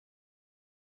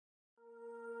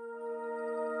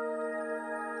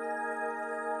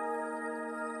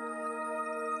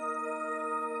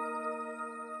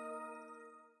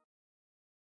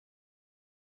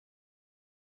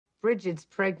Bridget's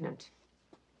pregnant.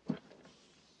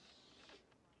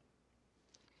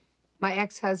 My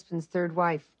ex-husband's third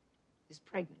wife is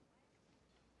pregnant.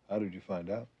 How did you find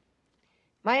out?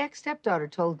 My ex-stepdaughter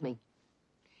told me.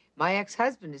 My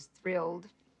ex-husband is thrilled.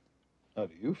 How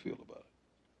do you feel about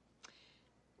it?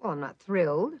 Well, I'm not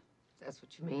thrilled, if that's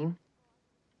what you mean.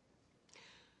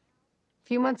 A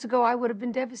few months ago, I would have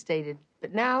been devastated.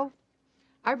 But now,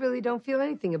 I really don't feel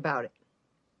anything about it.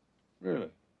 Really?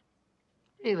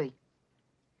 Really.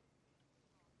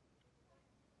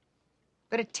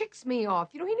 But it ticks me off.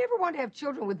 You know, he never wanted to have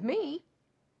children with me.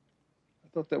 I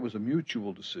thought that was a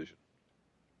mutual decision.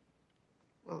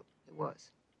 Well, it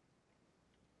was.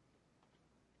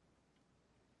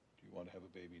 Do you want to have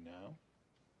a baby now?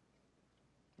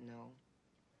 No,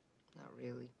 not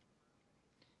really.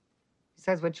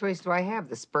 Besides, what choice do I have?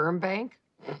 The sperm bank?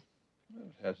 Well,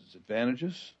 it has its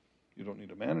advantages. You don't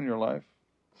need a man in your life.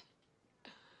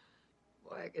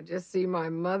 Boy, I could just see my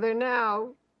mother now.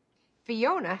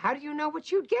 Fiona, how do you know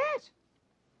what you'd get?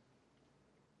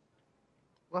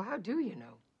 Well, how do you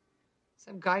know?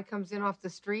 Some guy comes in off the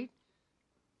street,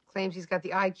 claims he's got the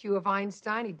IQ of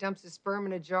Einstein, he dumps his sperm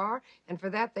in a jar, and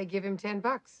for that they give him $10.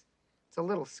 It's a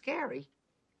little scary.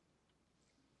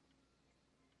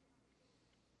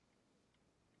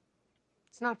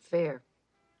 It's not fair.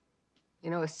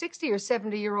 You know, a 60 or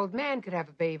 70-year-old man could have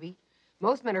a baby.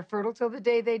 Most men are fertile till the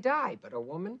day they die, but a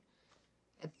woman?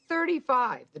 At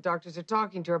 35, the doctors are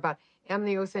talking to her about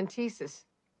amniocentesis.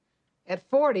 At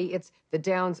 40, it's the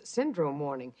Downs syndrome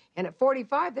warning. And at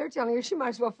 45, they're telling her she might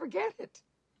as well forget it.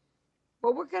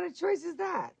 Well, what kind of choice is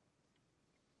that?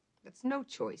 That's no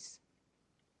choice.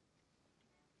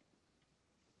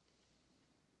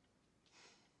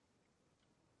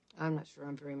 I'm not sure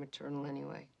I'm very maternal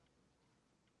anyway.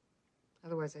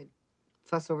 Otherwise, I'd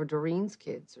fuss over Doreen's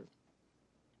kids or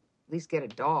at least get a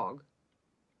dog.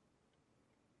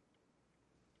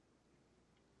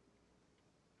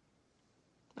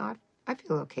 No, I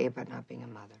feel okay about not being a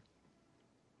mother.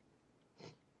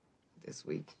 This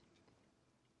week.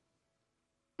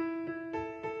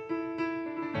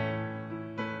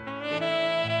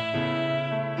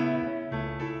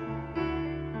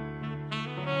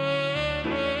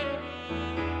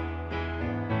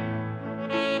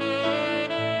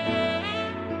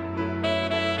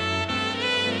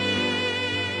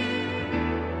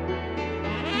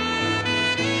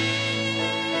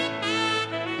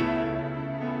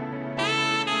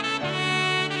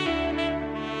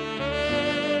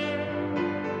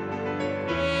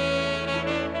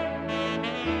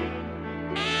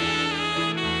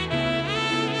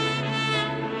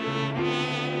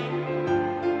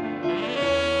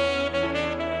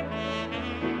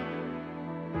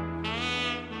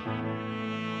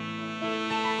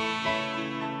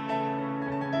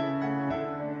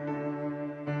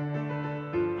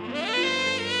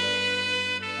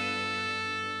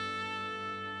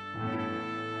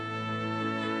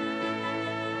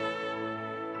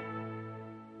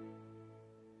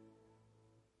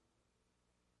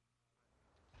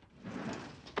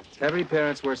 Every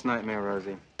parent's worst nightmare,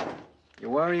 Rosie. You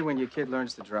worry when your kid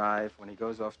learns to drive, when he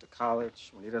goes off to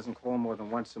college, when he doesn't call more than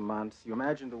once a month. You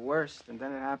imagine the worst, and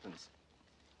then it happens.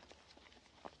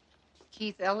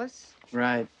 Keith Ellis?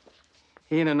 Right.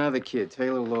 He and another kid,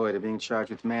 Taylor Lloyd, are being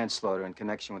charged with manslaughter in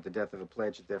connection with the death of a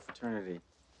pledge at their fraternity.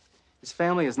 His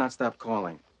family has not stopped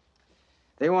calling.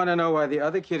 They want to know why the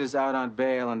other kid is out on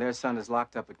bail and their son is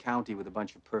locked up at county with a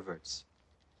bunch of perverts.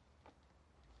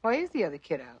 Why is the other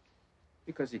kid out?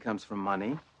 Because he comes from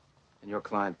money, and your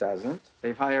client doesn't.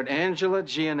 They've hired Angela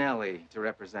Gianelli to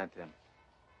represent him.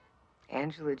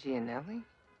 Angela Gianelli?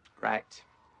 Right.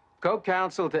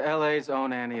 Co-counsel to L.A.'s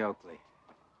own Annie Oakley.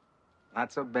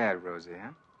 Not so bad, Rosie, huh?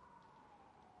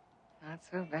 Not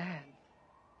so bad.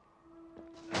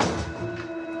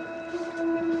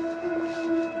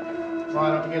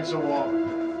 Right up against the wall.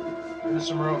 Give us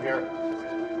some room here.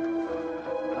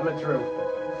 Coming through.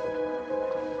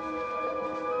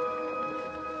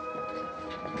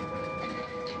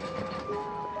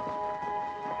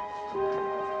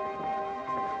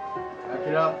 Back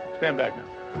it up. Stand back now.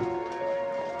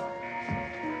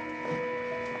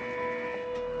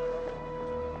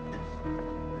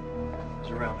 It's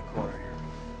around the corner here.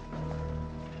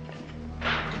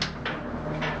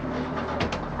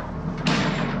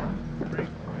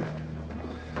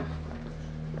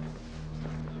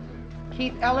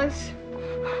 Keith Ellis?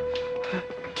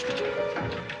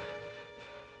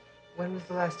 When was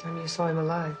the last time you saw him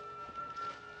alive?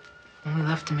 When we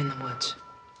left him in the woods.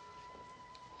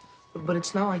 But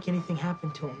it's not like anything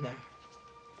happened to him there.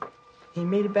 He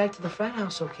made it back to the frat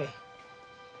house okay.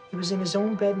 He was in his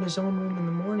own bed in his own room in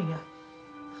the morning.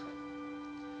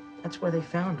 That's where they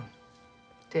found him.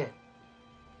 Dead.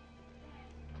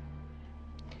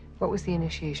 What was the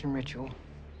initiation ritual?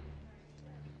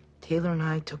 Taylor and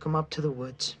I took him up to the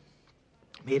woods,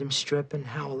 made him strip and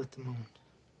howl at the moon.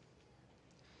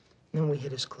 Then we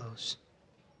hid his clothes.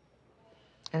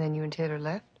 And then you and Taylor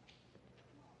left?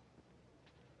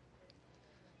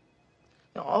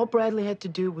 Now, all Bradley had to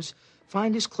do was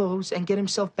find his clothes and get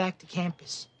himself back to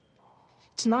campus.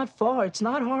 It's not far. It's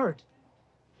not hard.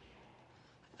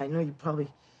 I know you probably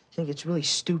think it's really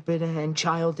stupid and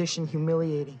childish and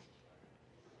humiliating.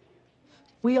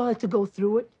 We all had to go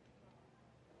through it.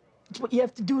 It's what you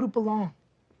have to do to belong.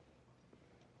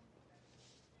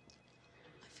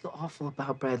 I feel awful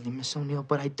about Bradley, Miss O'Neill,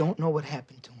 but I don't know what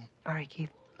happened to him. All right,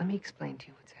 Keith, let me explain to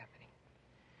you what's happening.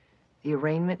 The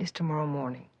arraignment is tomorrow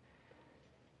morning.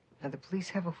 Now, the police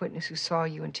have a witness who saw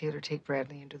you and Taylor take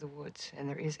Bradley into the woods, and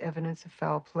there is evidence of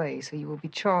foul play, so you will be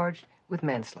charged with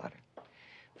manslaughter.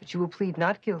 But you will plead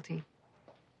not guilty,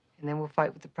 and then we'll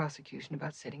fight with the prosecution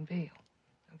about setting bail,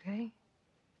 okay?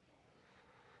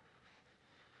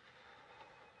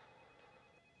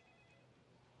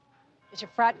 Is your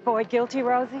frat boy guilty,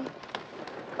 Rosie?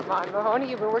 Come on, Mahoney,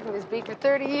 you've been working this beat for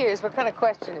 30 years. What kind of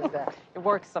question is that? It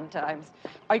works sometimes.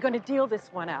 Are you going to deal this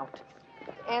one out?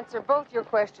 To answer both your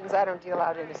questions, I don't deal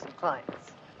out innocent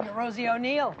clients. You're Rosie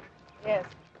O'Neill. Yes.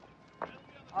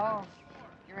 Oh,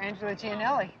 you're Angela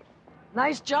Gianelli.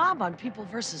 Nice job on People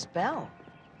versus Bell.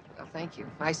 Well, thank you.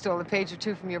 I stole a page or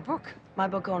two from your book. My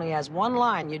book only has one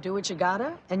line. You do what you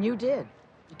gotta, and you did.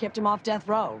 You kept him off death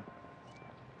row.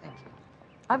 Thank you.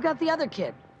 I've got the other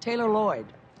kid, Taylor Lloyd.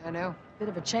 I know. Bit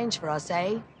of a change for us,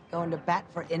 eh? Going to bat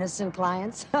for innocent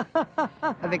clients?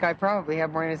 I think I probably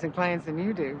have more innocent clients than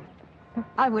you do.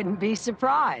 I wouldn't be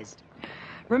surprised.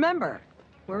 Remember,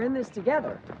 we're in this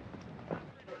together.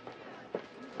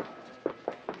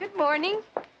 Good morning.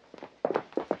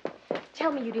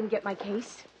 Tell me you didn't get my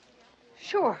case.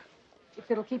 Sure.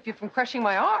 If it'll keep you from crushing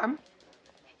my arm.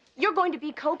 You're going to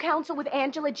be co-counsel with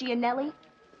Angela Gianelli?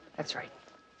 That's right.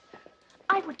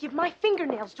 I would give my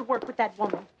fingernails to work with that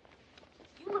woman.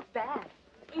 You look bad.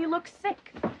 You look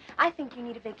sick. I think you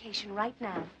need a vacation right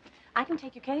now. I can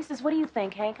take your cases. What do you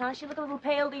think, Hank? Huh? She look a little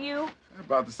pale to you?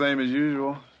 About the same as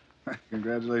usual.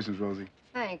 Congratulations, Rosie.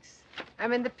 Thanks.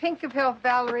 I'm in the pink of health,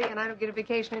 Valerie, and I don't get a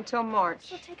vacation until March.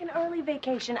 She'll take an early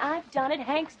vacation. I've done it.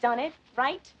 Hank's done it,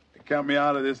 right? Count me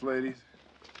out of this, ladies.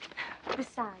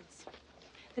 Besides,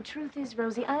 the truth is,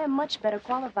 Rosie, I am much better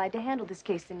qualified to handle this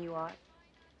case than you are.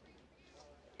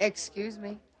 Excuse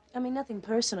me. I mean, nothing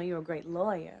personal. You're a great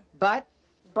lawyer. But?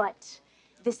 But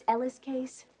this Ellis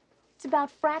case, it's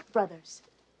about frat brothers.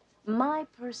 My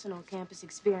personal campus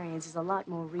experience is a lot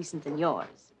more recent than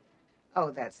yours.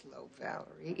 Oh, that's low,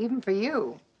 Valerie. Even for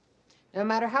you. No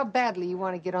matter how badly you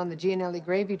want to get on the Gianelli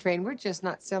gravy train, we're just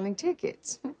not selling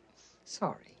tickets.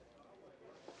 Sorry.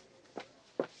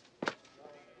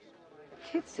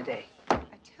 Kids today, I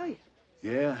tell you.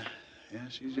 Yeah,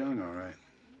 she's young, all right.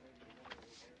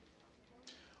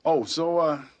 Oh,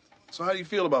 so how do you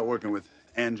feel about working with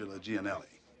Angela Gianelli?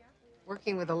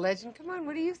 Working with a legend? Come on,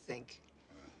 what do you think?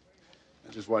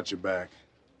 Just watch your back.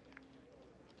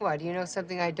 Why, do you know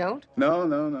something I don't? No.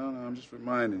 I'm just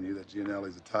reminding you that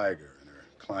Gianelli's a tiger and her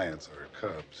clients are her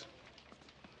cubs.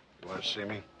 You want to see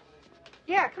me?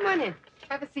 Yeah, come on in.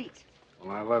 Have a seat.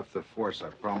 When I left the force, I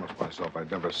promised myself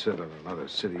I'd never sit in another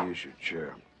city-issued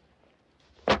chair.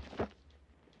 I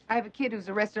have a kid who's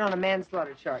arrested on a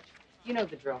manslaughter charge. You know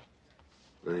the drill.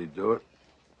 Will you do it?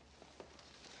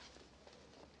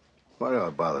 Why do I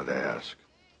bother to ask?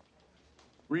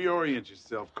 Reorient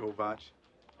yourself, Kovac.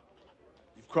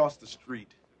 You've crossed the street.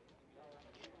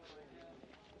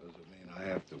 Doesn't mean I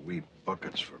have to weep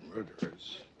buckets for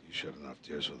murderers. You shed enough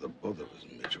tears for the both of us,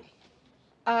 Mitchell.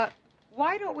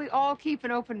 Why don't we all keep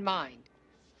an open mind?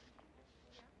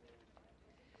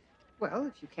 Well,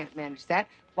 if you can't manage that,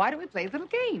 why don't we play a little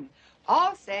game?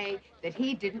 I'll say that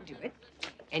he didn't do it,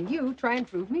 and you try and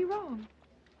prove me wrong.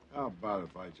 How about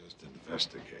if I just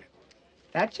investigate?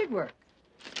 That should work.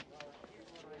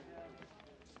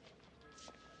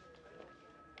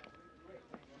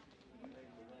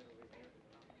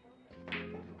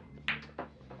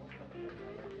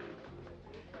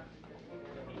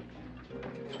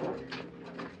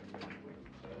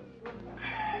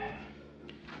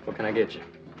 What can I get you?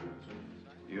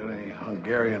 You got any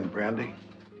Hungarian brandy?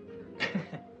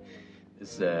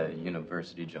 This is a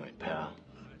university joint, pal.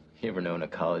 You ever known a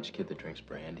college kid that drinks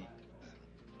brandy?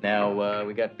 Now,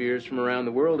 we got beers from around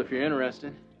the world if you're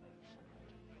interested.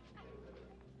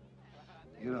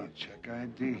 You don't check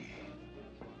ID.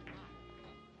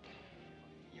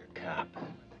 You're a cop.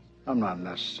 I'm not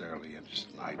necessarily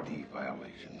interested in ID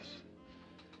violations.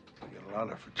 You got a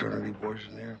lot of fraternity boys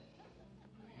in here?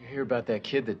 You hear about that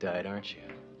kid that died, aren't you?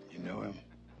 You know him?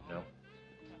 No.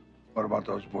 What about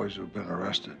those boys who've been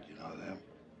arrested? You know them?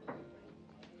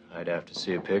 I'd have to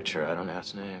see a picture. I don't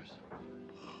ask names.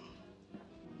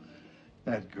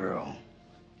 That girl,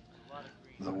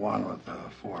 the one with the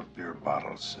 4 beer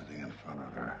bottles sitting in front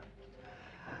of her,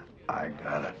 I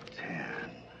got a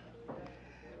 10.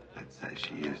 That says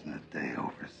she isn't a day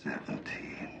over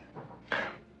 17.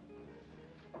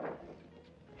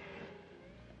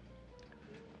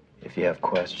 If you have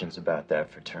questions about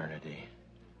that fraternity,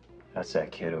 that's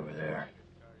that kid over there.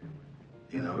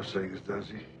 He knows things, does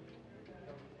he?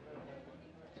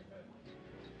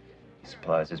 He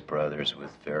supplies his brothers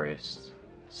with various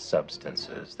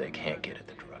substances they can't get at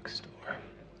the drugstore.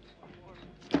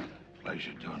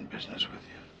 Pleasure doing business with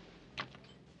you.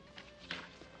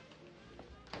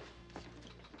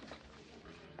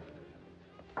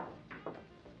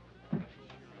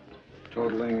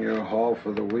 Totaling your haul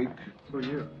for the week? Who are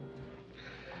you?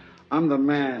 I'm the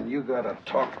man you gotta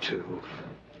talk to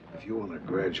if you want to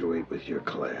graduate with your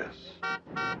class.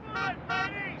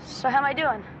 So how am I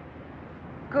doing?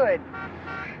 Good.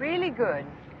 Really good.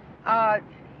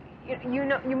 You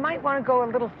know, you might want to go a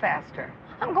little faster.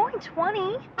 I'm going 20.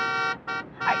 All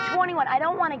right, 21. I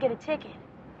don't want to get a ticket.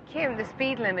 Kim, the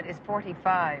speed limit is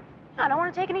 45. I don't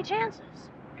want to take any chances.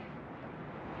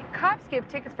 Cops give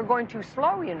tickets for going too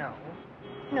slow, you know.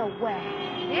 No way.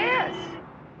 Yes.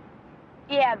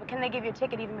 Yeah, but can they give you a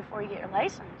ticket even before you get your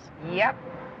license? Yep.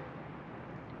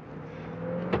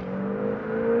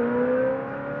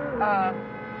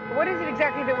 What is it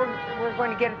exactly that we're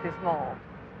going to get at this mall?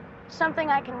 Something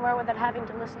I can wear without having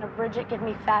to listen to Bridget give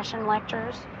me fashion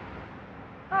lectures.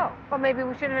 Oh, well, maybe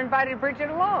we should have invited Bridget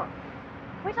along.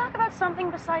 Can we talk about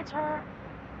something besides her?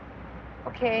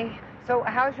 Okay, so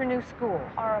how's your new school?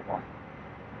 Horrible.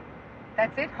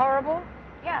 That's it? Horrible?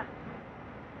 Yeah.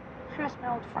 I miss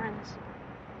my old friends.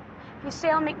 If you say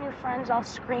I'll make new friends, I'll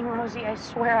scream, Rosie. I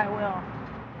swear I will.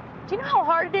 Do you know how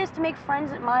hard it is to make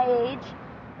friends at my age?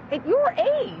 At your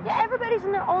age? Yeah, everybody's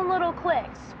in their own little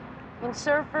cliques. I mean,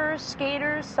 surfers,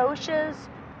 skaters, socias.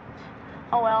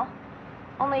 Oh, well.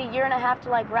 Only a year and a half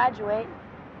till I graduate.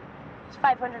 It's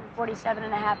 547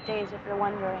 and a half days, if you're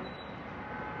wondering.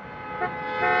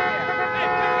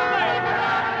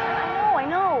 I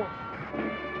know.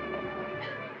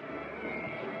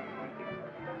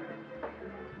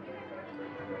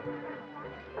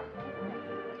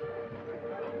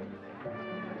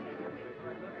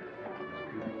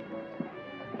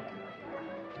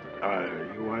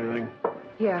 You want anything?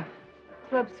 Yeah.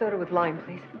 Club soda with lime,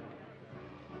 please.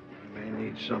 You may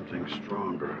need something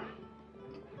stronger.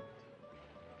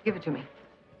 Give it to me.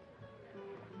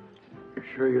 You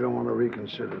sure you don't want to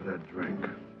reconsider that drink?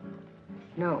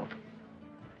 No.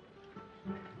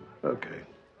 Okay.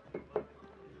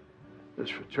 This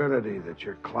fraternity that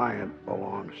your client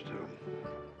belongs to,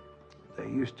 they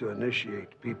used to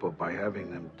initiate people by having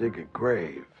them dig a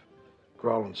grave,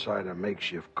 crawl inside a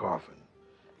makeshift coffin,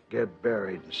 get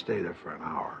buried and stay there for an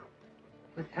hour.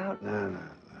 Without? No.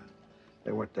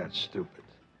 They weren't that stupid.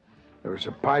 There was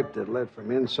a pipe that led from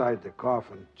inside the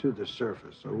coffin to the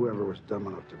surface, so whoever was dumb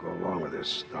enough to go along with this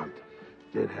stunt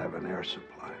did have an air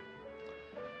supply.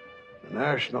 The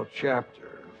national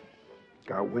chapter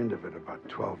got wind of it about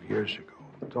 12 years ago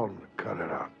and told them to cut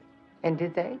it out. And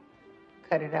did they?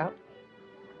 Cut it out?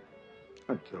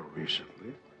 Until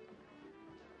recently.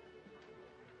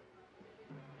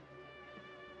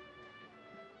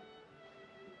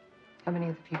 How many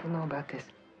other people know about this?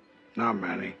 Not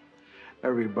many.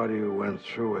 Everybody who went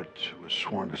through it was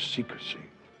sworn to secrecy.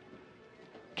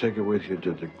 Take it with you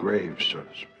to the grave, so to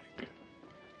speak.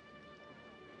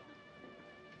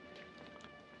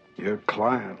 Your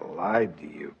client lied to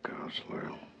you,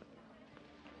 counselor.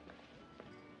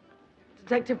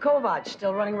 Detective Kovac,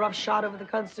 still running roughshod over the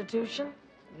Constitution?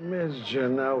 Ms.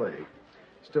 Gianelli,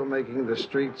 still making the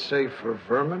streets safe for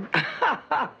vermin?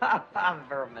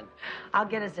 Vermin. I'll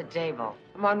get us a table.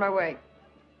 I'm on my way.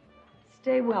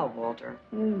 Stay well, Walter.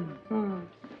 Yeah,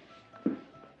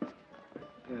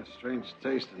 strange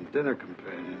taste in dinner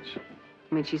companions.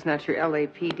 I mean, she's not your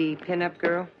LAPD pinup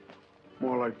girl?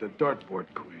 More like the dartboard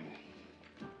queen.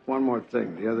 One more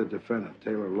thing. The other defendant,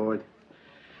 Taylor Lloyd,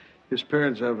 his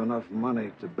parents have enough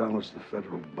money to balance the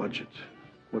federal budget.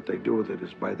 What they do with it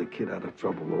is buy the kid out of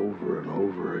trouble over and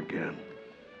over again.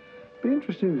 Be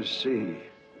interesting to see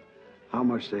how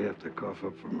much they have to cough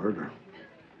up for murder.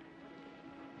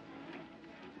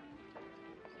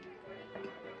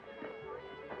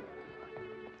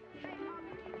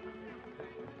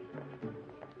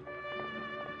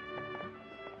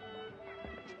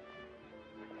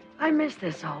 I miss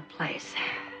this old place.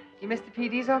 You miss the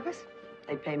PD's office?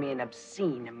 They pay me an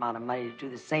obscene amount of money to do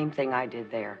the same thing I did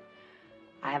there.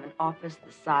 I have an office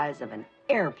the size of an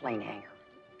airplane hangar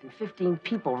and 15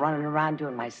 people running around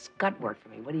doing my scut work for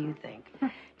me. What do you think?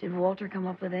 Did Walter come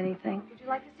up with anything? Would you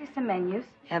like to see some menus?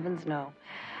 Heavens, no.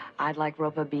 I'd like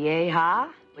ropa vieja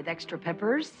with extra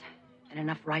peppers and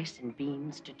enough rice and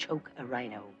beans to choke a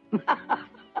rhino.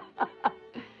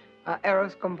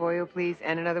 Arroz con pollo, please,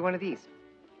 and another one of these.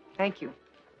 Thank you.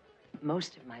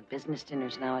 Most of my business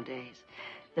dinners nowadays,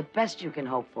 the best you can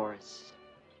hope for is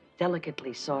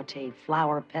delicately sautéed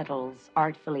flower petals,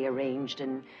 artfully arranged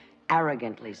and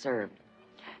arrogantly served.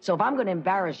 So if I'm going to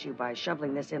embarrass you by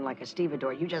shoveling this in like a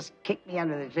stevedore, you just kick me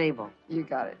under the table. You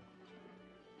got it.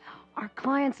 Our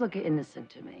clients look innocent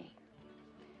to me.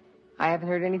 I haven't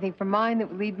heard anything from mine that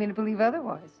would lead me to believe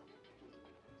otherwise.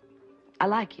 I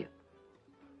like you.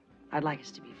 I'd like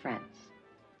us to be friends.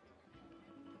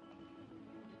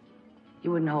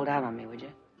 You wouldn't hold out on me, would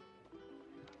you?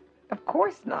 Of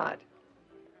course not.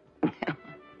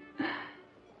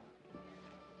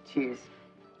 Cheers.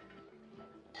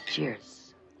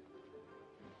 Cheers.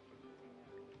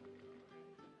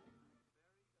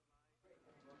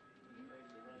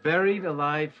 Buried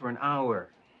alive for an hour.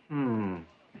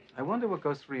 I wonder what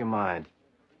goes through your mind.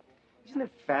 Isn't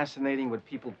it fascinating what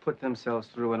people put themselves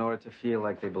through in order to feel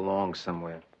like they belong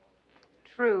somewhere?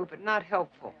 True, but not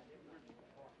helpful.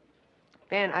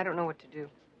 Ben, I don't know what to do.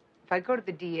 If I go to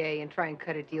the DA and try and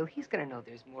cut a deal, he's going to know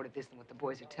there's more to this than what the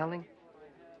boys are telling.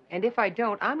 And if I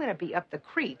don't, I'm going to be up the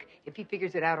creek if he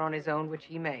figures it out on his own, which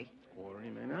he may. Or he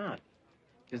may not.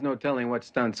 There's no telling what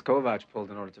stunts Kovac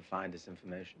pulled in order to find this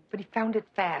information. But he found it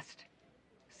fast.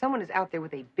 Someone is out there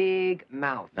with a big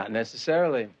mouth. Not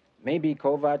necessarily. Maybe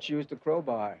Kovac used a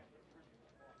crowbar.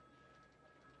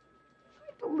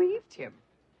 I believed him.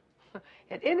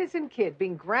 An innocent kid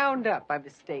being ground up by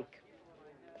mistake.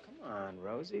 Come on,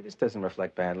 Rosie. This doesn't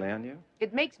reflect badly on you.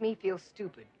 It makes me feel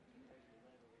stupid.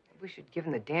 I wish you'd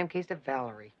given the damn case to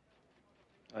Valerie.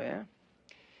 Oh, yeah?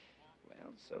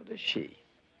 Well, so does she.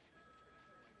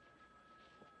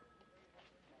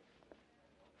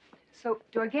 So,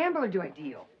 do I gamble or do I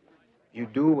deal? You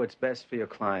do what's best for your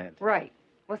client. Right.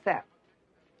 What's that?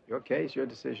 Your case, your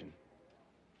decision.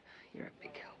 You're a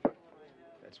big help.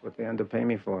 That's what they underpay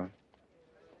me for.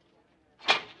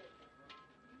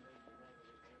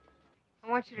 I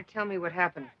want you to tell me what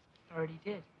happened. Already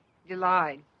did. You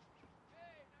lied.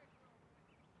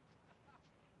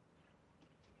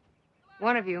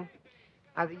 One of you,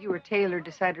 either you or Taylor,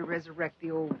 decided to resurrect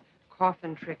the old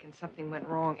coffin trick and something went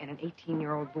wrong and an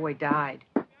 18-year-old boy died.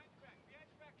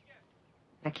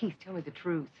 Now, Keith, tell me the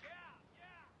truth.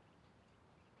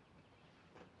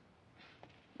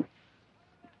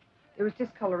 There was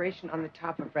discoloration on the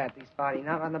top of Bradley's body,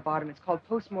 not on the bottom. It's called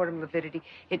postmortem lividity.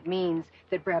 It means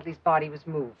that Bradley's body was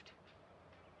moved.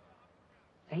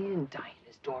 Now, he didn't die in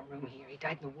his dorm room here. He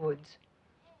died in the woods.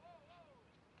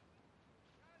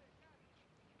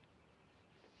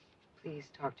 Please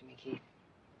talk to me, Keith.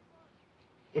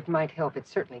 It might help. It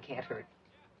certainly can't hurt.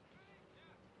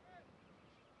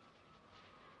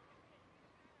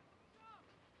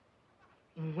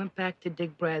 And we went back to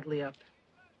dig Bradley up.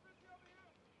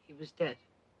 He was dead.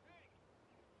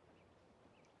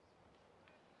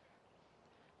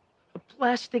 A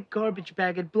plastic garbage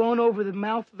bag had blown over the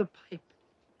mouth of the pipe.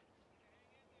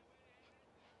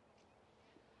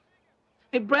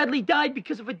 And Bradley died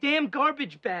because of a damn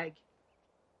garbage bag.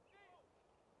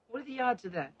 What are the odds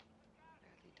of that?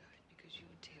 Bradley died because you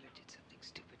and Taylor did something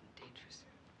stupid and dangerous.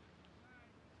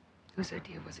 Whose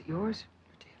idea was it? Yours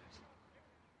or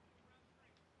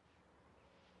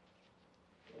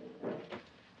Taylor's?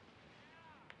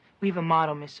 We have a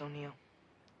motto, Miss O'Neill.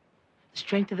 The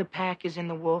strength of the pack is in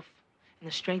the wolf, and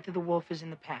the strength of the wolf is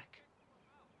in the pack.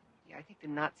 Yeah, I think the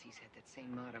Nazis had that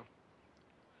same motto.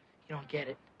 You don't get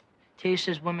it. Taylor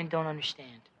says women don't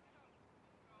understand.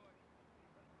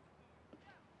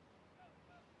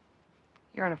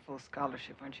 You're on a full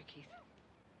scholarship, aren't you, Keith?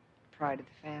 Pride of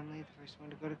the family, the first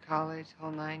one to go to college, whole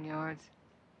 9 yards.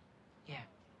 Yeah.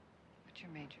 What's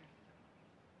your major?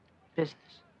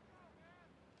 Business.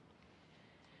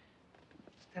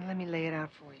 Then let me lay it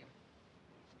out for you.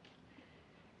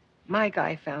 My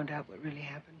guy found out what really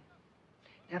happened.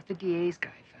 Now, if the DA's guy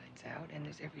finds out, and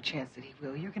there's every chance that he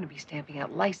will, you're going to be stamping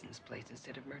out license plates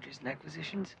instead of mergers and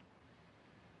acquisitions.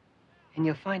 And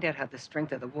you'll find out how the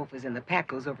strength of the wolf is in the pack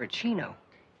goes over at Chino.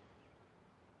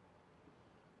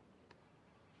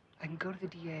 I can go to the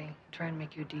DA and try and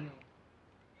make you a deal.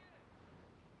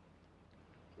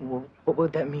 Well, what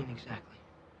would that mean exactly?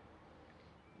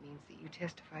 It means that you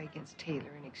testify against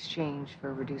Taylor in exchange for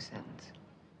a reduced sentence.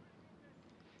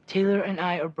 Taylor and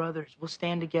I are brothers. We'll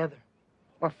stand together.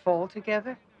 Or fall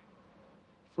together?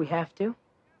 If we have to.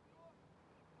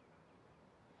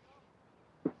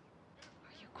 Are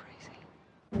you crazy?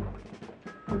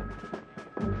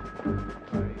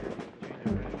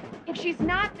 If she's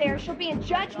not there, she'll be in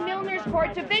Judge Milner's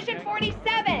court, Division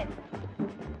 47.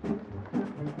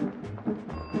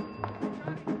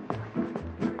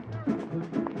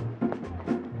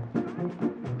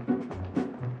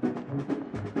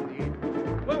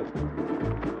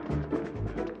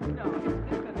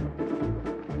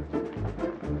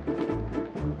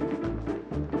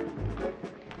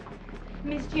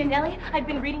 Miss Gianelli, I've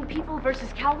been reading People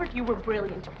versus Calvert. You were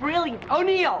brilliant. Brilliant.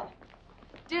 O'Neill!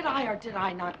 Did I or did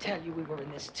I not tell you we were in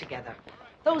this together?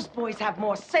 Those boys have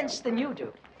more sense than you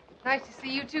do. Nice to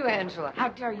see you too, Angela. How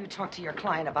dare you talk to your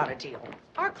client about a deal?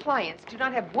 Our clients do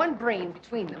not have one brain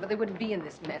between them, or they wouldn't be in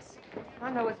this mess.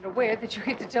 I wasn't aware that you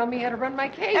get to tell me how to run my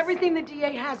case. Everything the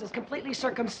DA has is completely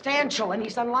circumstantial, and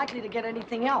he's unlikely to get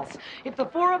anything else. If the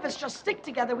four of us just stick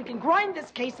together, we can grind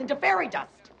this case into fairy dust.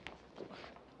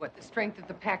 What, the strength of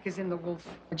the pack is in the wolf?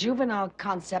 A juvenile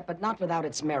concept, but not without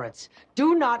its merits.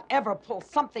 Do not ever pull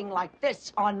something like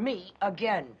this on me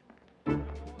again. God,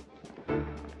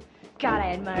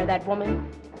 I admire that woman.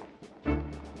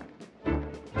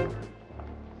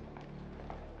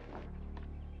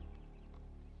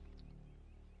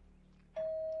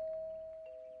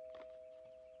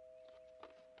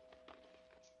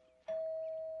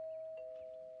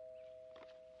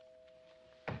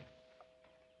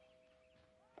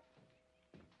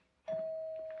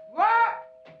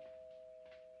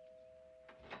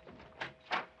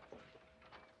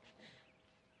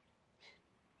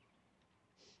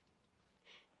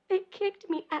 They kicked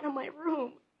me out of my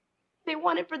room. They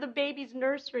want it for the baby's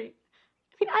nursery.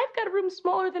 I mean, I've got a room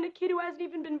smaller than a kid who hasn't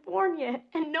even been born yet,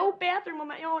 and no bathroom of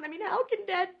my own. I mean, how can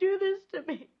Dad do this to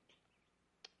me?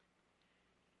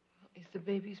 Is the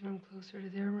baby's room closer to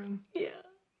their room? Yeah.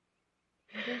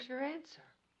 Well, there's your answer.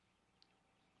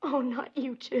 Oh, not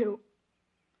you too.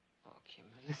 Oh, Kim,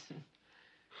 listen.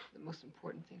 The most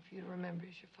important thing for you to remember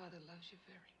is your father loves you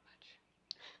very much.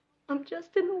 I'm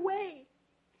just in the way.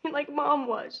 Like Mom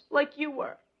was, like you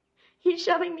were. He's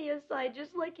shoving me aside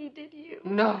just like he did you.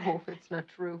 No, it's not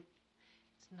true.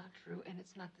 It's not true, and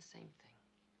it's not the same thing.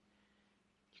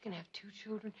 You can have 2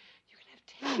 children. You can have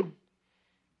 10.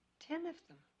 10 of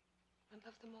them. I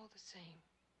love them all the same.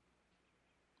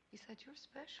 Besides, you're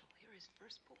special. You're his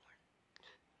firstborn.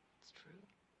 It's true.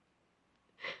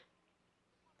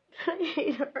 I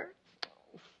hate her.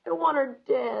 I want her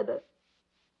dead.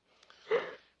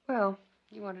 Well,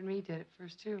 you wanted me dead at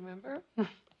first, too, remember?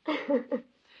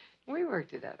 We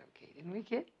worked it out okay, didn't we,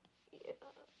 kid? Yeah.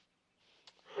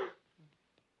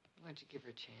 Why don't you give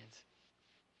her a chance?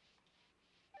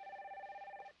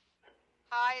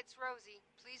 Hi, it's Rosie.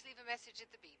 Please leave a message at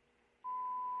the beep.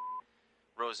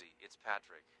 Rosie, it's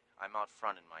Patrick. I'm out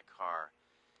front in my car.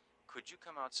 Could you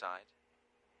come outside?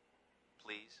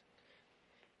 Please?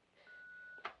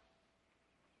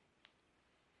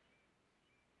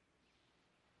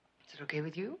 Is it okay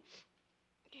with you?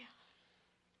 Yeah.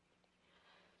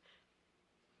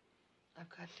 I've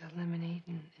got lemonade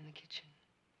in the kitchen.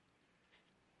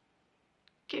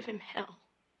 Give him hell.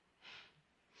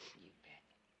 You bet.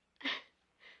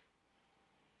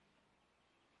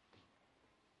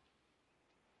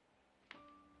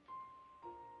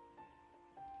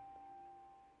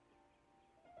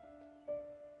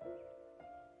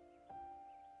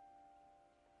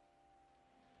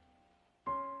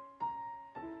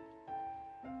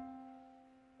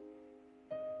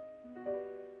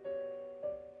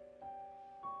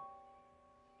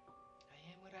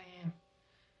 I am.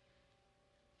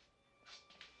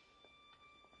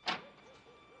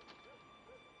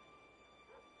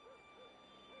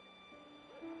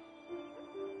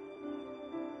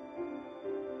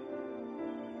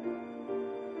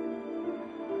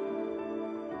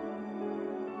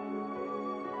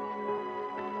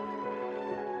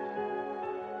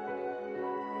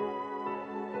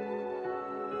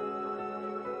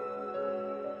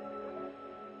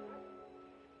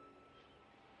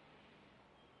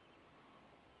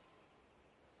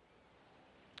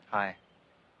 Hi.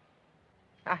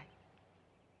 Hi.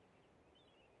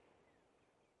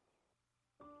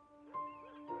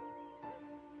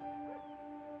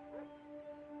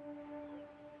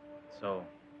 So,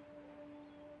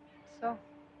 So?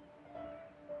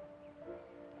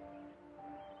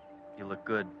 you look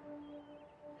good.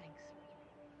 Thanks.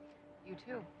 You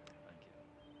too. Thank you.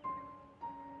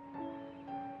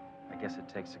 I guess it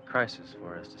takes a crisis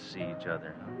for us to see each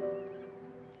other, huh?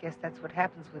 Guess that's what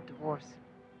happens with divorce.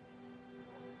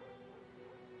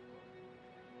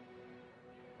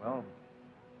 Well,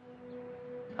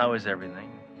 how is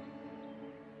everything?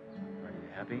 Are you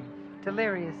happy?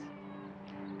 Delirious.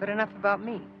 But enough about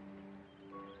me.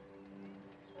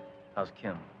 How's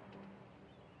Kim?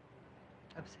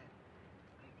 Upset.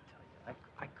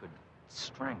 I could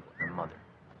strangle her mother.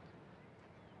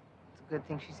 It's a good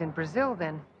thing she's in Brazil,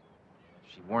 then.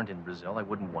 If she weren't in Brazil, I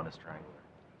wouldn't want to strangle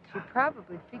her. She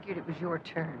probably figured it was your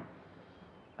turn.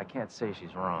 I can't say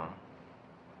she's wrong.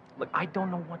 Look, I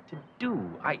don't know what to do.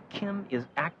 Kim is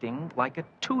acting like a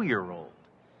 2-year-old.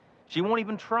 She won't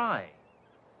even try.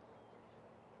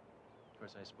 Of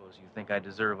course, I suppose you think I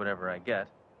deserve whatever I get.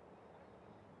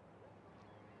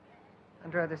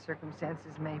 Under other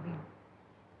circumstances, maybe.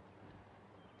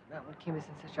 Not when Kim is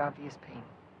in such obvious pain.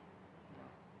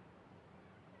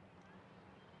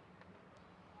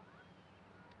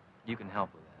 You can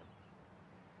help with that.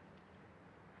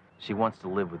 She wants to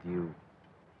live with you.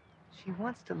 She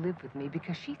wants to live with me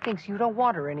because she thinks you don't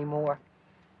want her anymore.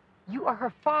 You are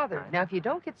her father. Now, if you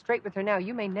don't get straight with her now,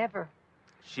 you may never.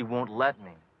 She won't let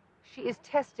me. She is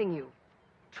testing you.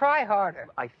 Try harder.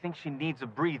 I think she needs a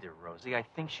breather, Rosie. I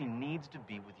think she needs to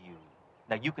be with you.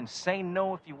 Now, you can say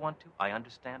no if you want to. I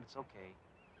understand. It's okay.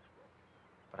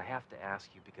 But I have to ask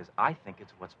you because I think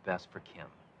it's what's best for Kim.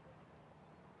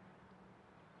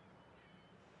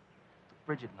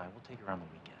 Bridget and I will take her on the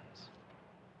weekends.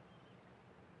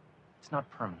 It's not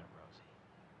permanent, Rosie.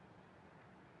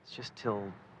 It's just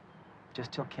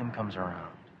till Kim comes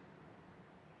around.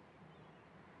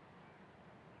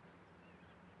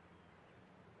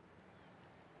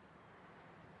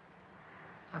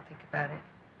 I'll think about it.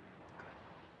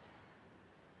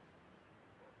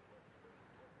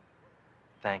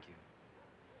 Thank you.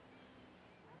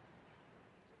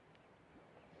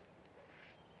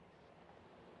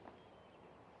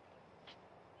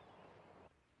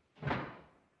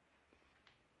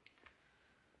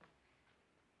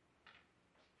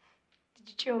 Did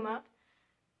you chew him up?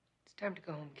 It's time to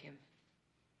go home, Kim.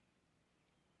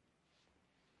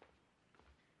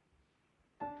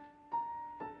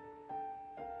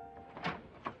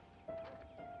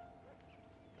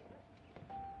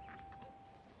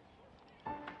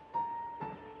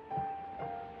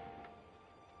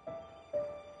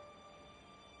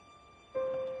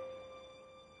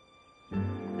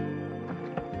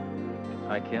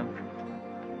 Hi, Kim.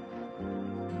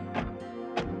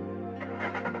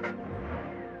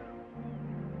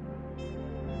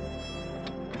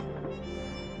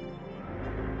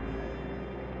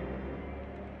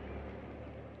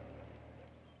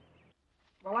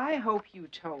 Well, I hope you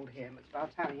told him. It's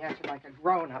about time he acted like a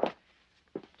grown-up.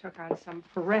 Took on some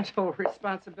parental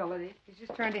responsibility. He's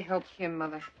just trying to help Kim,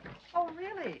 Mother. Oh,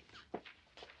 really?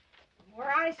 Where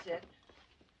I sit,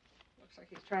 looks like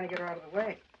he's trying to get her out of the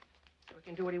way. So he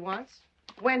can do what he wants,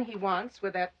 when he wants,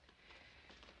 with that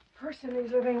person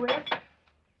he's living with.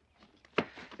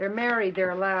 They're married,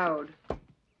 they're allowed.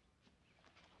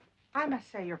 I must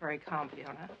say you're very calm,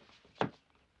 Fiona.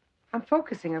 I'm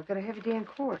focusing. I've got a heavy day in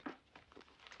court.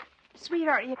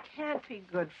 Sweetheart, it can't be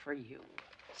good for you,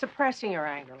 suppressing your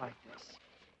anger like this.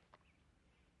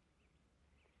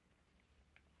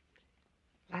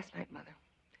 Last night, Mother,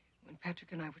 when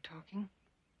Patrick and I were talking,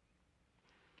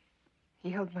 he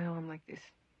held my arm like this,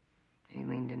 and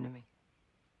he leaned into me.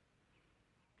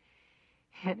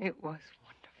 And it was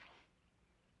wonderful.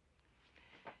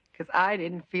 Because I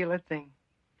didn't feel a thing.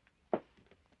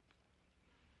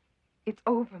 It's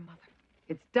over, Mother.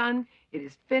 It's done. It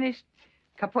is finished.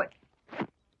 Kaput.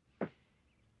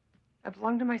 I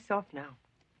belong to myself now.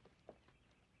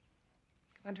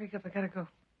 Come on, drink up. I gotta go.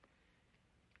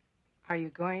 Are you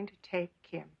going to take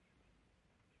Kim?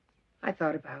 I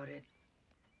thought about it.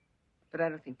 But I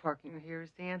don't think parking her here is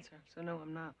the answer. So no,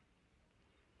 I'm not.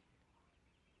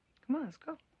 Come on, let's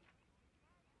go.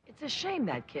 It's a shame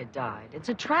that kid died. It's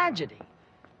a tragedy.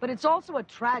 But it's also a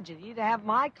tragedy to have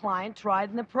my client tried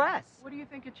in the press. What do you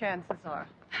think your chances are?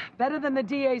 Better than the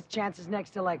DA's chances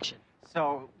next election.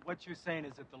 So, what you're saying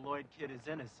is that the Lloyd kid is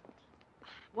innocent?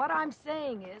 What I'm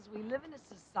saying is we live in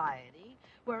a society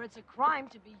where it's a crime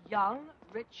to be young,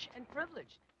 rich, and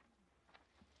privileged.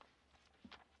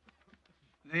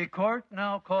 The court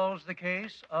now calls the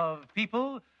case of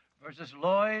People versus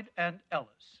Lloyd and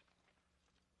Ellis.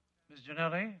 Ms.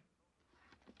 Gianelli,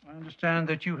 I understand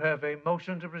that you have a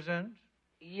motion to present.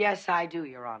 Yes, I do,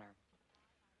 Your Honor.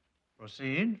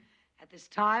 Proceed. At this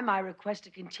time, I request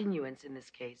a continuance in this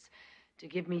case to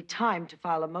give me time to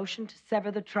file a motion to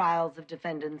sever the trials of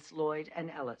defendants Lloyd and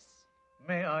Ellis.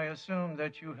 May I assume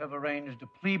that you have arranged a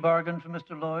plea bargain for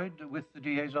Mr. Lloyd with the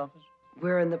DA's office?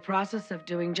 We're in the process of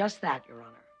doing just that, Your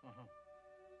Honor.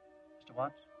 Mr.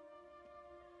 Watts?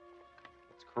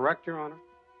 That's correct, Your Honor.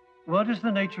 What is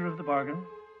the nature of the bargain?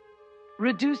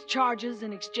 Reduced charges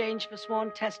in exchange for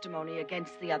sworn testimony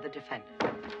against the other defendant.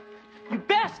 You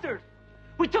bastard!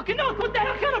 We took an oath. What the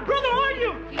hell kind of brother are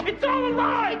you? It's all a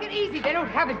lie! Take it easy. They don't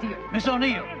have a deal. Miss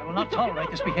O'Neill, I will not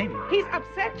tolerate this behavior. He's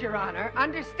upset, Your Honor.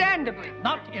 Understandably.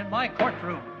 Not in my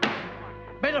courtroom.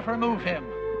 Bailiff, remove him.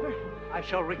 I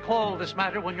shall recall this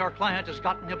matter when your client has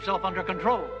gotten himself under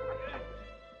control.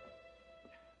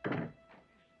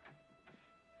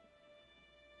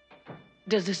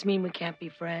 Does this mean we can't be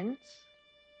friends?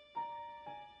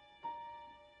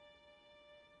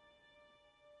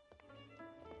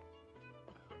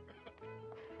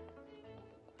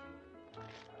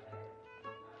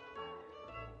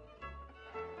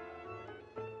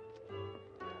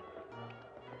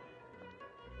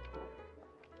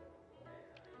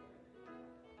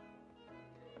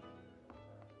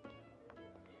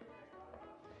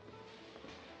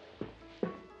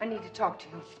 I need to talk to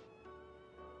you.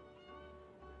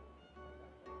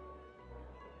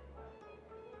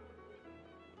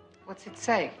 What's it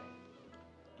say?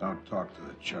 Don't talk to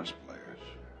the chess players.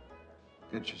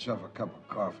 Get yourself a cup of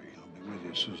coffee. I'll be with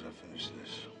you as soon as I finish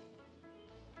this.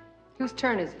 Whose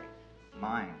turn is it?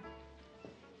 Mine.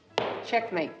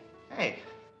 Checkmate. Hey.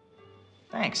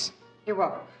 Thanks. You're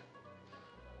welcome.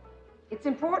 It's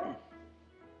important.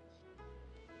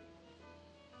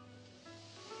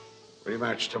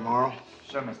 Rematch tomorrow?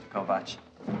 Sure, Mr. Kovac.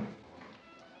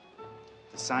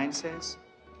 The sign says,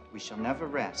 we shall never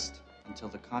rest until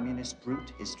the communist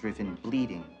brute is driven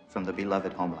bleeding from the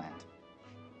beloved homeland.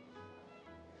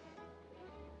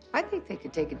 I think they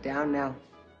could take it down now.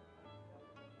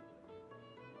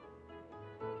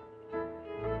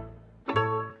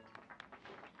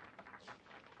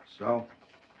 So?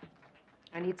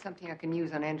 I need something I can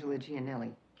use on Angela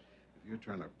Gianelli. If you're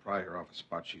trying to pry her off a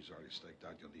spot she's already staked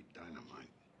out, you'll need dynamite.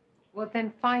 Well,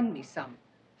 then find me some.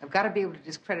 I've got to be able to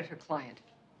discredit her client.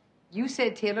 You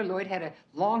said Taylor Lloyd had a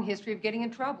long history of getting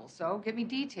in trouble, so give me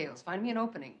details. Find me an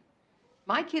opening.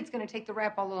 My kid's going to take the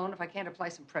rap all alone if I can't apply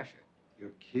some pressure.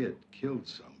 Your kid killed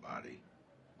somebody.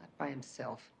 Not by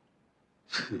himself.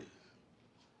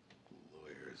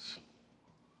 Lawyers.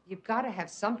 You've got to have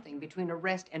something between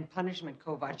arrest and punishment,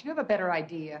 Kovac. You have a better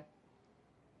idea.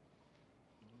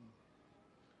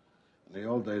 In the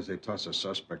old days, they tossed a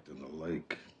suspect in the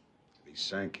lake. If he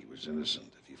sank, he was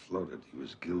innocent. If he floated, he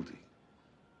was guilty.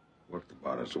 Worked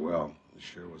about as well. It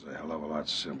sure was a hell of a lot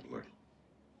simpler.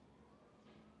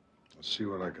 I'll see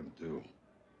what I can do.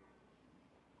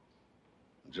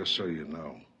 And just so you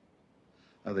know,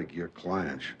 I think your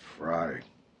client should fry.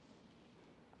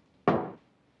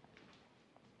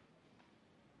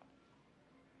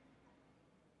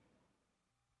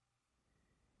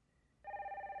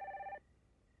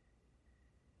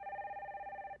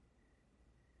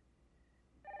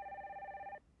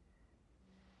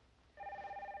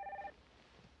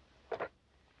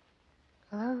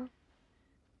 Hello?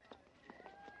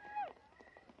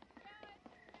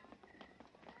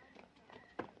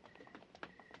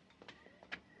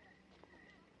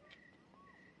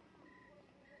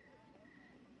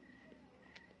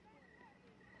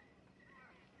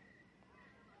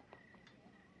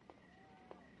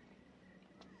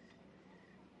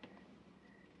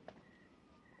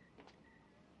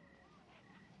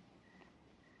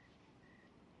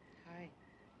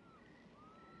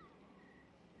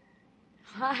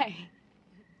 Hi.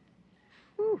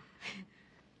 Whew.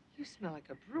 You smell like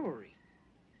a brewery.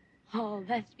 Oh,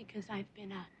 that's because I've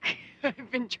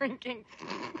been drinking.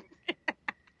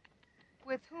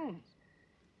 With whom?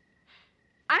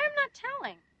 I am not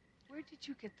telling. Where did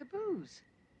you get the booze?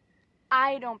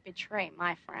 I don't betray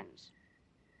my friends.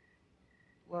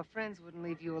 Well, friends wouldn't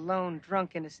leave you alone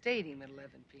drunk in a stadium at 11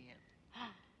 p.m.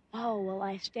 Oh, well,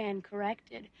 I stand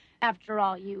corrected. After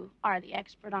all, you are the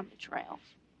expert on betrayal.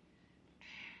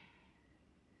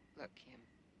 Look, Kim.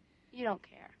 You don't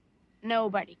care.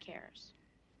 Nobody cares.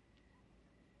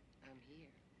 I'm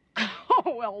here.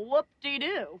 Oh, well,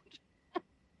 whoop-de-doo.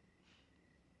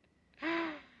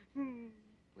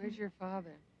 Where's your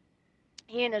father?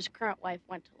 He and his current wife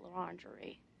went to the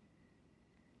laundry.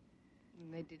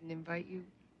 And they didn't invite you?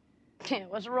 It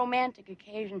was a romantic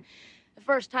occasion. The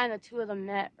first time the two of them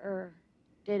met, or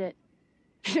did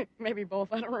it. Maybe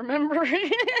both, I don't remember. Come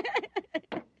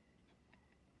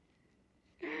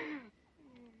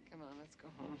on, let's go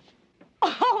home.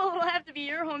 Oh, it'll have to be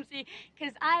your home, see,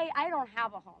 because I don't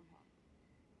have a home,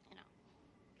 you know.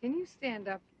 Can you stand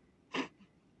up?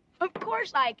 Of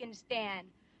course I can stand.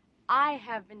 I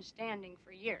have been standing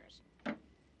for years.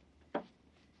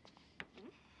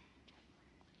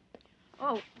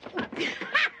 Oh.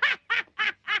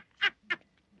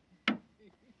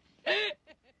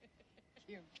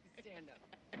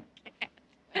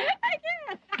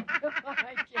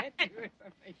 I can't do it for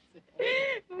myself.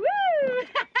 Woo!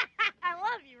 I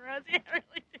love you, Rosie.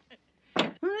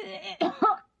 I really do.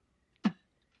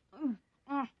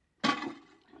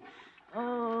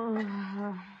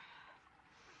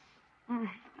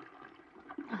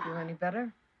 Feel any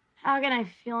better? How can I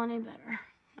feel any better?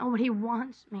 Nobody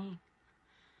wants me.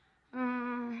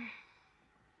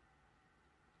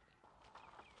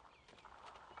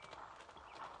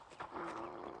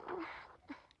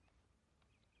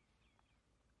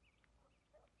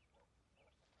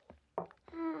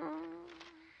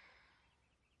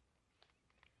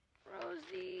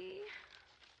 Rosie.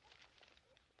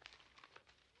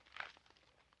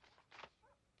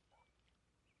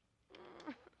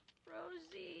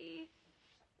 Rosie.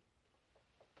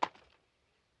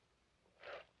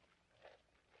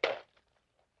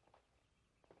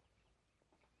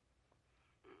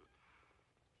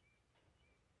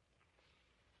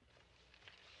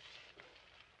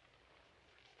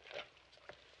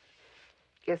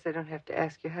 Guess I don't have to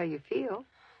ask you how you feel.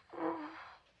 Oh,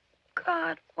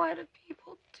 God, why do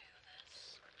people do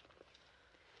this?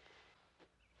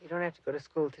 You don't have to go to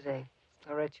school today.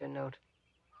 I'll write you a note.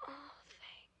 Oh,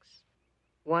 thanks.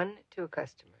 One to a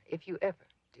customer. If you ever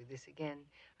do this again,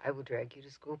 I will drag you to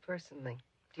school personally.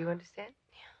 Do you understand?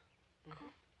 Yeah. Mm-hmm.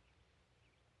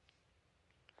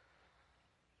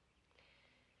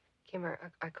 Kimmer,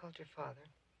 I called your father.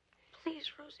 Please,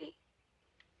 Rosie.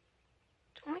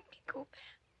 Don't make me go back.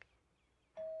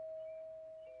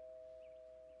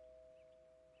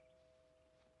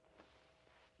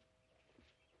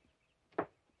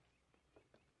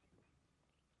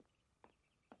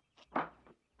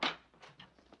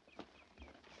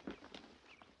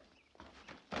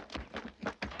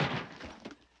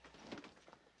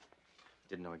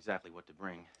 Didn't know exactly what to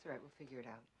bring. It's all right, we'll figure it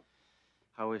out.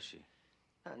 How is she?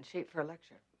 Not in shape for a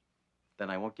lecture. Then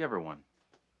I won't give her one.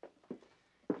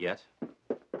 Yet.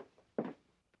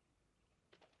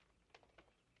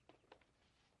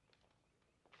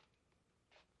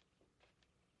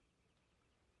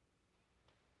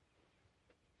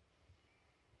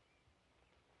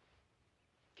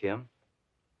 Kim?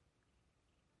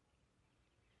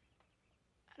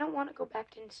 I don't want to go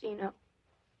back to Encino.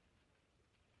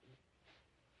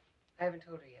 I haven't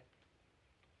told her yet.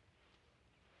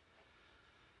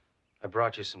 I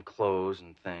brought you some clothes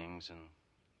and things, and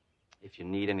if you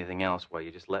need anything else, well,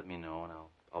 you just let me know, and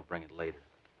I'll bring it later.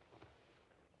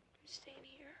 I'm staying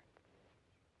here.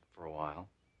 For a while.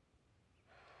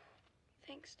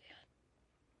 Thanks, Dad.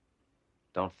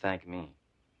 Don't thank me.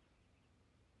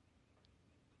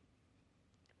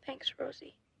 Thanks,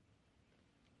 Rosie.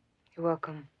 You're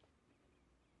welcome.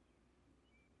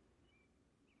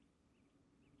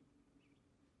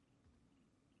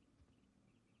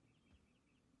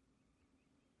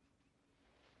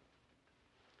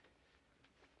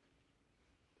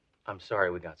 I'm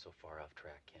sorry we got so far off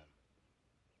track, Kim.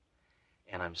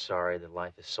 And I'm sorry that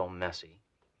life is so messy.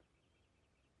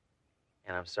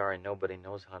 And I'm sorry nobody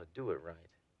knows how to do it right.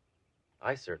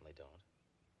 I certainly don't.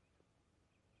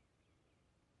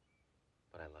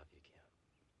 But I love you, Kim.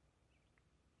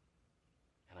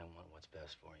 And I want what's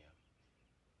best for you.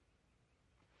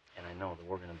 And I know that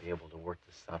we're going to be able to work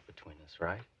this out between us,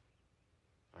 right?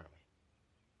 Aren't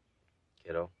we?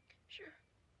 Kiddo? Sure.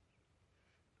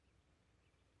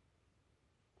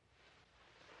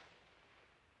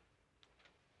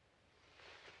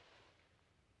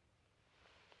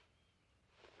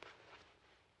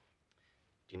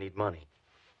 Do you need money?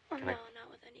 Oh, no, not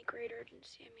with any great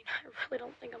urgency. I mean, I really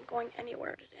don't think I'm going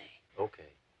anywhere today.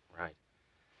 Okay, right.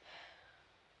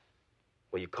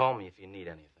 Well, you call me if you need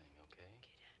anything, okay?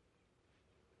 Okay,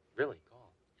 Dad. Really,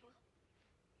 call. I will.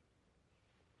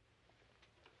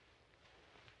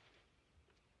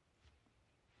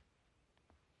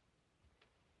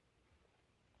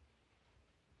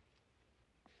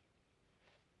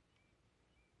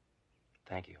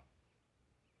 Thank you.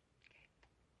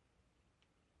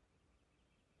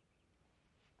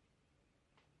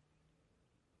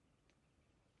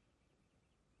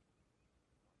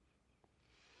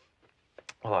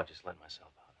 Well, I'll just let myself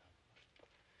out.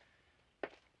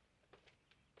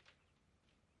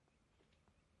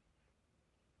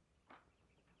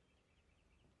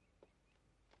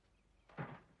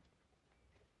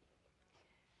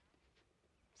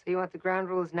 So you want the ground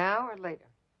rules now or later?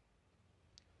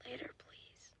 Later,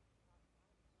 please.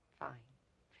 Fine.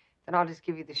 Then I'll just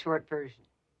give you the short version.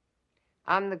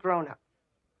 I'm the grown-up.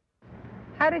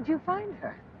 How did you find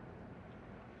her?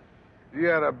 If you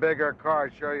had a bigger car,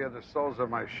 I'd show you the soles of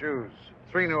my shoes.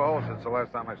 3 new holes since the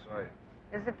last time I saw you.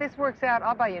 As if this works out,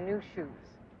 I'll buy you new shoes.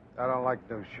 I don't like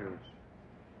new shoes.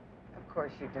 Of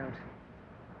course you don't.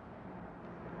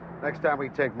 Next time we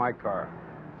take my car.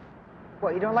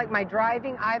 What, you don't like my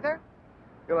driving either?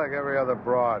 You're like every other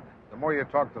broad. The more you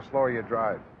talk, the slower you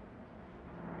drive.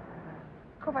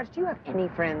 Kovac, do you have any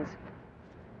friends?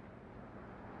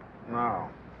 No.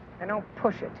 And don't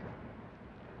push it.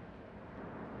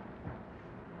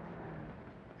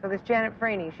 So this Janet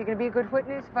Franey, is she going to be a good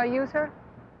witness if I use her?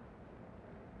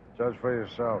 Judge for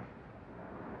yourself.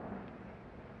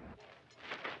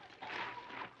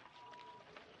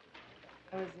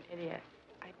 I was an idiot.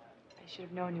 I should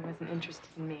have known he wasn't interested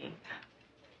in me.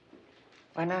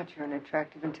 Why not? You're an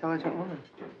attractive, intelligent woman.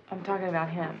 I'm talking about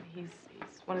him. He's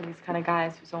one of these kind of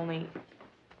guys who's only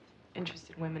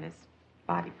interested in women as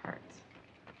body parts.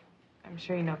 I'm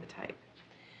sure you know the type.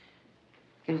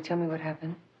 Can you tell me what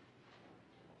happened?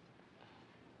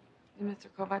 Did Mr.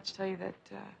 Kovac tell you that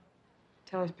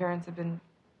Taylor's parents have been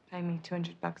paying me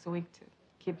 $200 a week to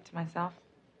keep it to myself?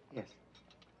 Yes.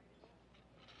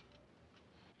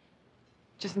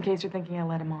 Just in case you're thinking I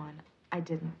let him on. I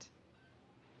didn't.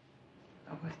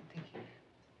 I wasn't thinking.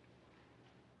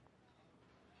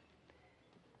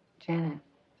 Janet,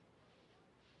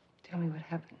 tell me what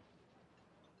happened.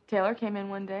 Taylor came in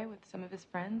one day with some of his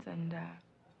friends and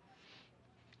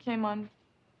came on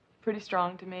pretty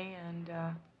strong to me, and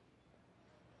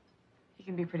he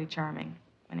can be pretty charming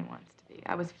when he wants to be.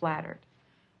 I was flattered.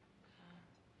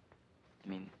 I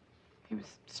mean, he was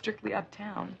strictly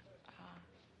uptown.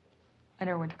 I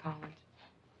never went to college.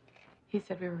 He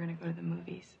said we were going to go to the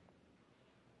movies.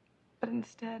 But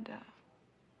instead,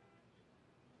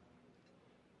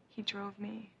 he drove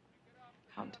me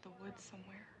out into the woods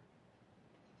somewhere.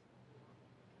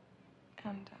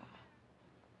 And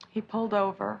he pulled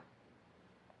over,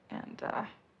 and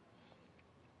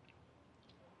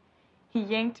he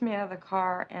yanked me out of the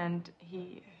car, and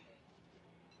he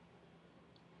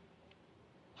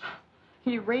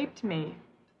raped me.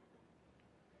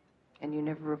 And you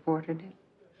never reported it?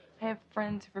 I have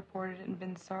friends who've reported it and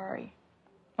been sorry.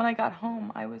 When I got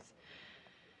home, I was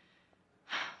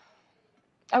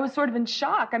sort of in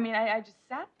shock. I mean, I just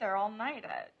sat there all night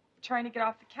trying to get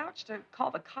off the couch to call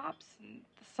the cops, and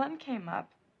the sun came up.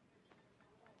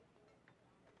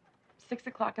 6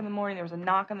 o'clock in the morning, there was a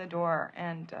knock on the door,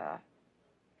 and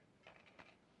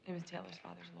it was Taylor's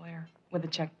father's lawyer with a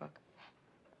checkbook.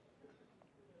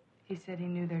 He said he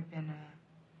knew there'd been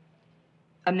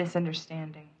a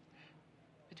misunderstanding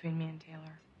between me and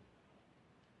Taylor.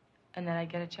 And that I'd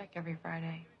get a check every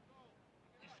Friday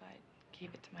if I'd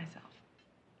keep it to myself.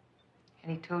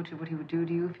 And he told you what he would do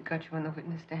to you if he got you on the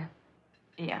witness stand?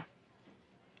 Yeah.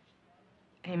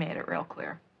 He made it real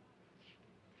clear.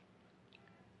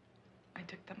 I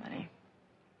took the money.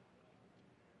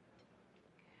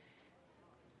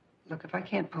 Look, if I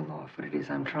can't pull off what it is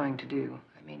I'm trying to do,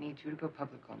 I may need you to go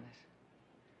public on this.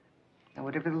 Now,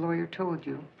 whatever the lawyer told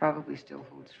you probably still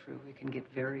holds true. It can get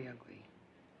very ugly.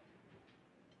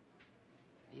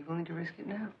 Are you willing to risk it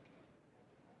now?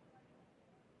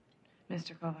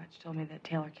 Mr. Kovac told me that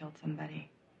Taylor killed somebody.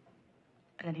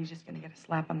 And that he's just going to get a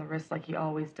slap on the wrist like he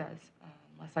always does,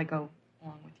 unless I go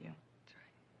along with you. That's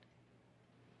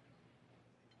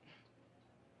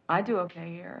right. I do okay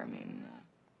here. I mean,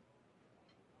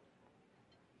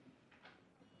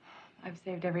 I've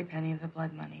saved every penny of the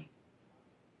blood money.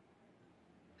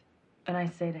 And I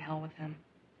say to hell with him.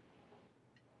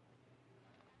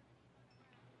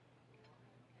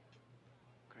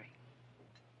 Great.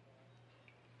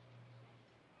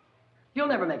 You'll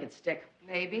never make it stick.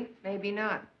 Maybe, maybe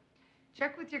not.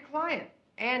 Check with your client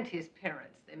and his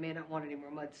parents. They may not want any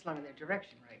more mud slung in their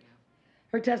direction right now.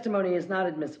 Her testimony is not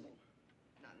admissible.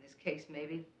 Not in this case,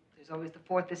 maybe. There's always the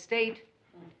fourth estate.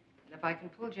 And if I can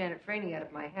pull Janet Franey out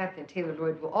of my hat, then Taylor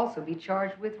Lloyd will also be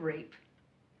charged with rape.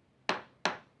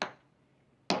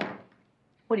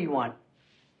 What do you want?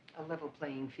 A level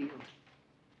playing field.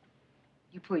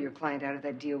 You pull your client out of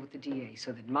that deal with the DA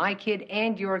so that my kid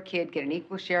and your kid get an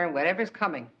equal share in whatever's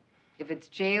coming. If it's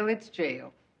jail, it's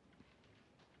jail.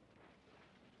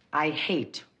 I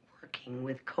hate working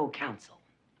with co-counsel.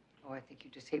 Oh, I think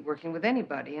you just hate working with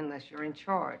anybody unless you're in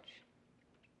charge.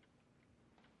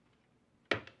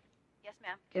 Yes,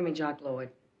 ma'am. Give me Jock Lloyd.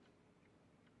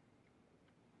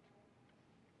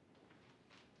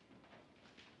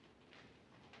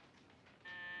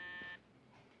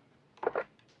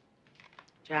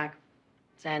 Jack,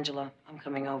 it's Angela. I'm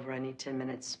coming over. I need 10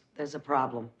 minutes. There's a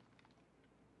problem.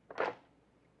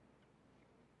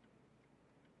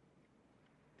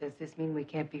 Does this mean we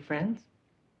can't be friends?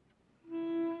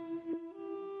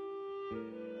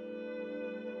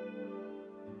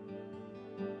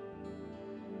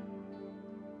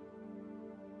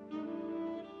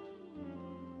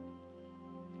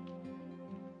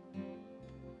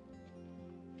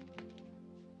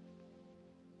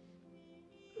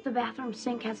 the bathroom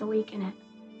sink has a leak in it.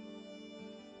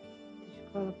 Did you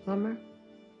call a plumber?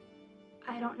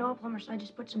 I don't know a plumber, so I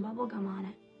just put some bubble gum on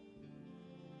it.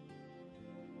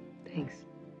 Thanks.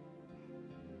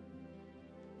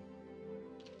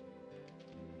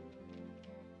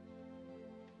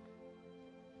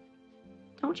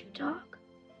 Don't you talk?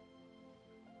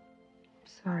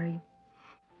 Sorry.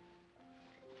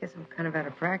 Guess I'm kind of out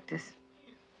of practice.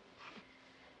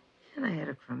 And I had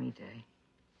a crummy day.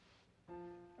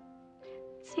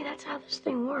 See, that's how this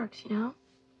thing works, you know?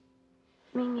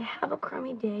 I mean, you have a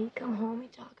crummy day, you come home, you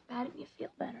talk about it, and you feel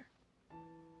better.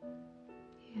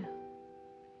 Yeah.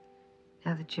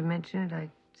 Now that you mention it, I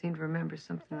seem to remember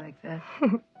something like that.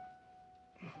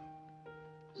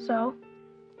 So,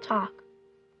 talk.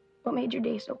 What made your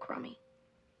day so crummy?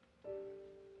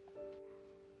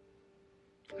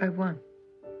 I won.